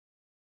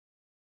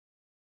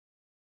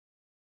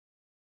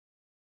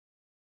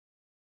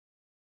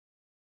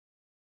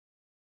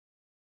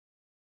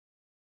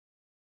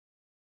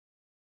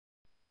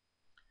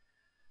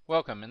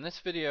Welcome. In this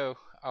video,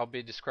 I'll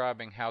be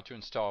describing how to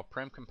install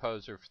Prim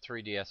Composer for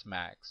 3ds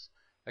Max,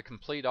 a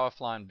complete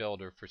offline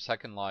builder for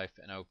Second Life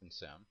and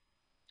OpenSim.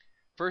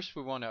 First,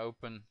 we want to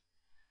open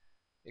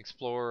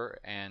Explorer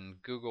and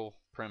Google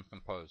Prim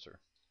Composer.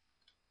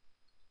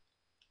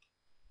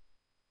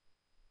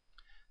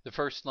 The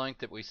first link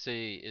that we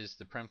see is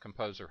the Prim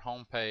Composer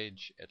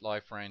homepage at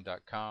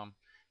liferain.com.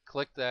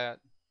 Click that.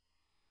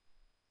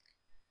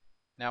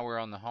 Now we're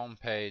on the home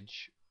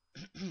page.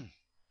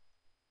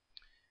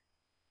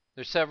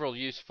 There's several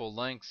useful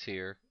links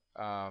here,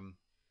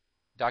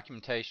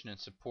 documentation and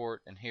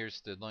support, and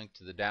here's the link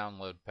to the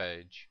download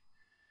page.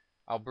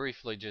 I'll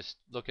briefly just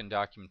look in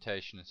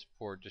documentation and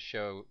support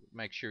to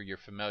make sure you're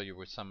familiar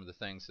with some of the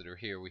things that are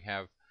here. We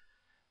have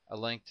a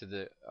link to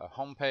the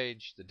home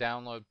page, the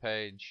download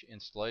page,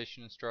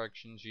 installation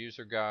instructions,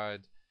 user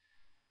guide,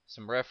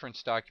 some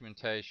reference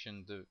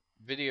documentation, the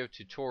video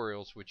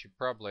tutorials, which you've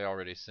probably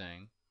already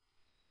seen.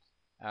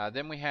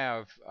 Then we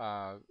have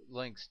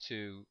links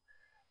to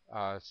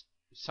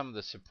some of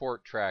the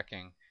support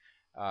tracking,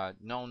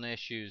 known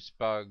issues,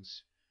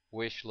 bugs,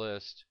 wish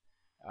list.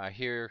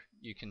 Here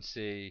you can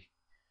see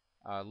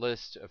a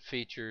list of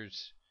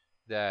features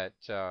that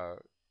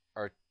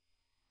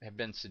have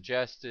been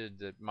suggested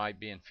that might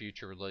be in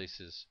future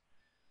releases.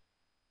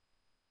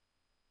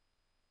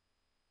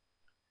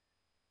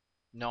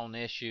 Known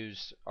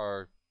issues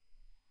are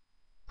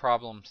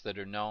problems that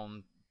are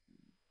known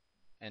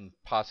and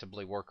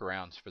possibly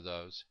workarounds for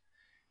those.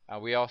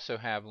 We also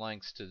have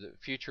links to the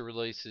future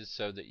releases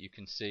so that you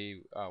can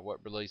see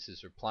what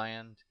releases are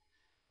planned.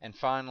 And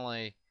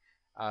finally,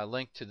 a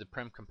link to the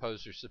Prim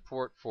Composer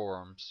support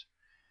forums,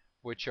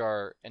 which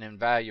are an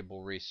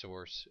invaluable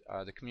resource.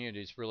 The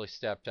community's really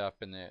stepped up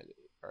and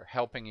are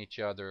helping each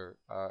other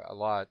a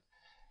lot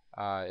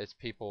as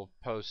people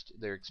post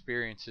their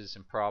experiences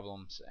and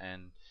problems,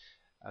 and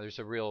there's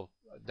a real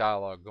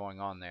dialogue going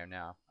on there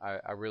now.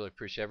 I really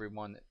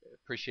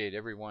appreciate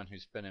everyone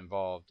who's been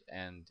involved,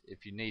 and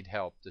if you need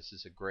help, this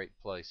is a great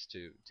place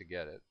to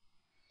get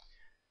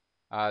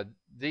it.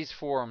 These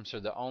forums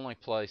are the only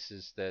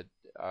places that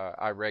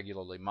I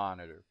regularly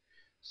monitor.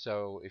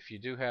 So if you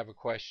do have a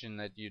question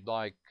that you'd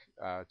like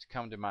to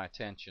come to my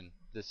attention,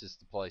 this is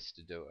the place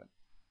to do it.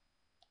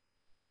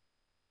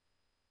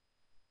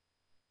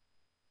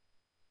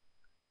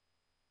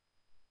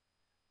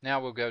 Now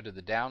we'll go to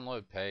the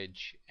download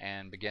page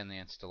and begin the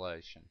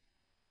installation.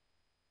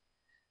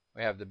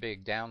 We have the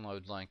big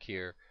download link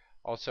here.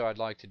 Also, I'd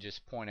like to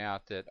just point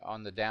out that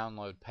on the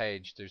download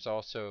page there's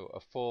also a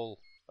full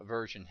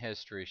version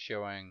history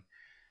showing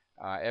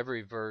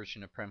every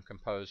version of Prim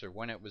Composer,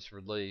 when it was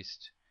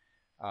released,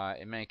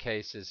 in many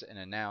cases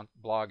an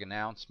blog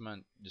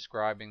announcement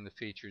describing the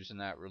features in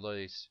that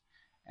release,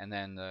 and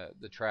then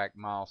the track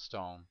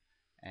milestone,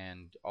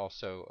 and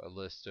also a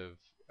list of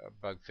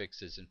bug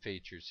fixes and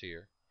features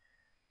here.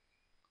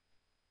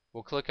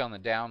 We'll click on the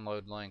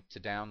download link to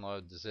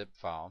download the zip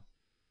file,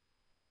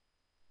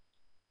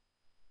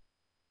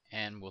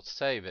 and we'll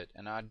save it.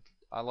 And I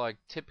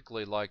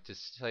typically like to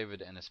save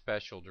it in a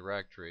special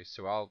directory,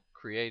 so I'll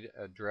create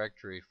a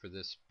directory for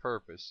this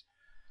purpose.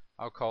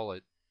 I'll call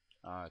it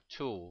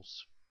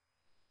tools,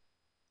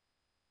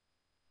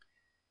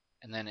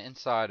 and then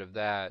inside of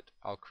that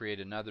I'll create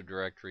another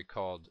directory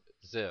called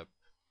zip,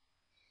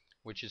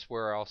 which is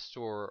where I'll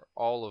store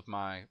all of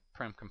my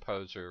Prim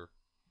Composer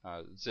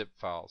zip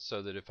files,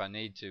 so that if I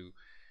need to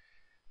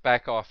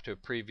back off to a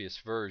previous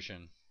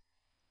version,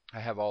 I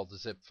have all the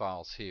zip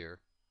files here.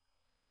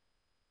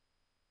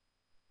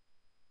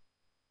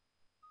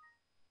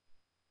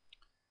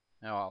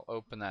 Now I'll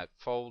open that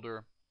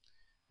folder.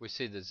 We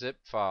see the zip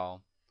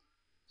file.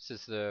 This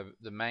is the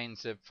main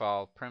zip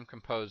file, Prim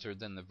Composer,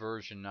 then the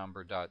version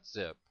number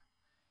 .zip.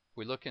 If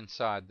we look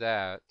inside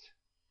that,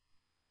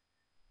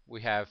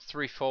 we have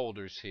 3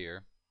 folders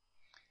here.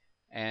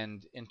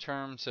 And in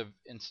terms of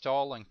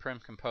installing Prim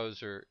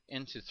Composer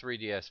into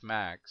 3ds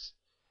Max,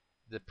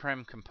 the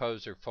Prim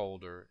Composer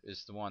folder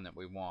is the one that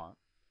we want.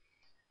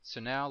 So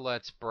now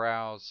let's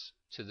browse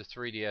to the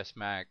 3ds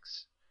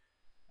Max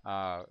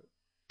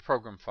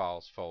program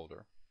files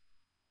folder.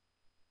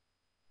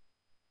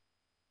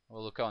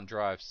 We'll look on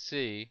drive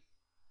C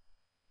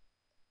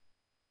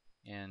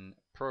in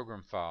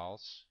program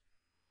files,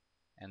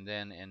 and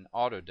then in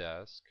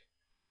Autodesk,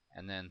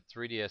 and then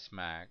 3ds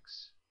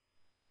Max.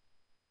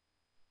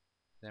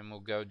 Then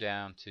we'll go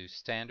down to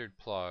standard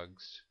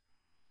plugs,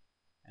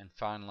 and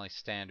finally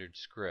standard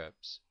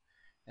scripts.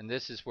 And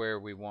this is where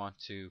we want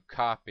to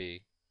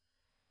copy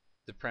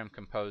the Prim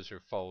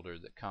Composer folder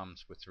that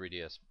comes with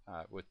 3ds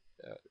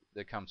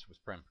that comes with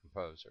Prim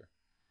Composer.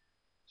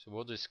 So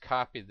we'll just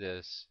copy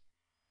this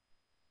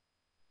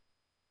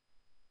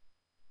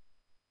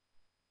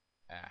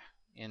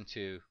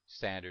into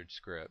standard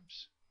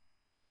scripts.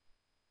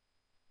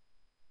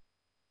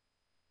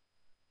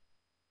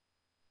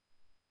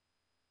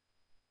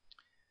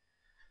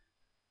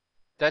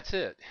 That's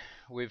it.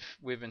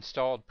 We've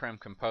installed Prim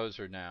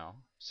Composer now.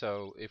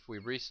 So if we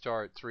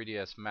restart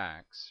 3ds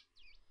Max,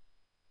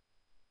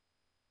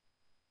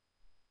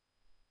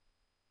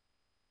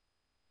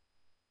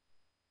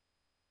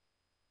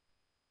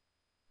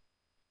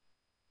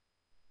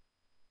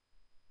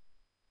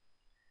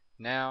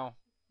 Now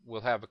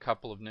we'll have a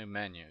couple of new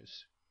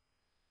menus.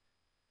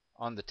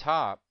 On the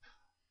top,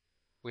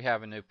 we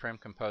have a new Prim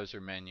Composer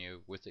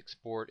menu with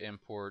Export,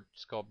 Import,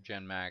 Sculpt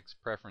Gen Max,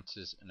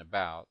 Preferences, and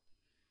About.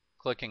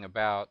 Clicking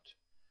About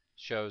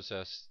shows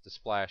us the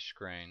splash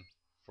screen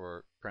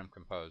for Prim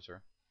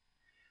Composer.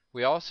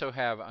 We also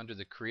have under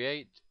the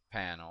Create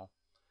panel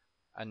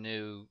a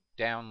new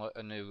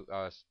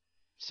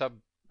sub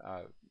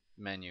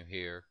menu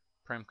here,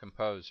 Prim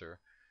Composer,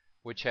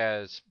 which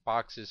has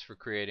boxes for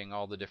creating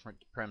all the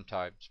different Prim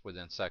types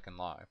within Second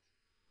Life.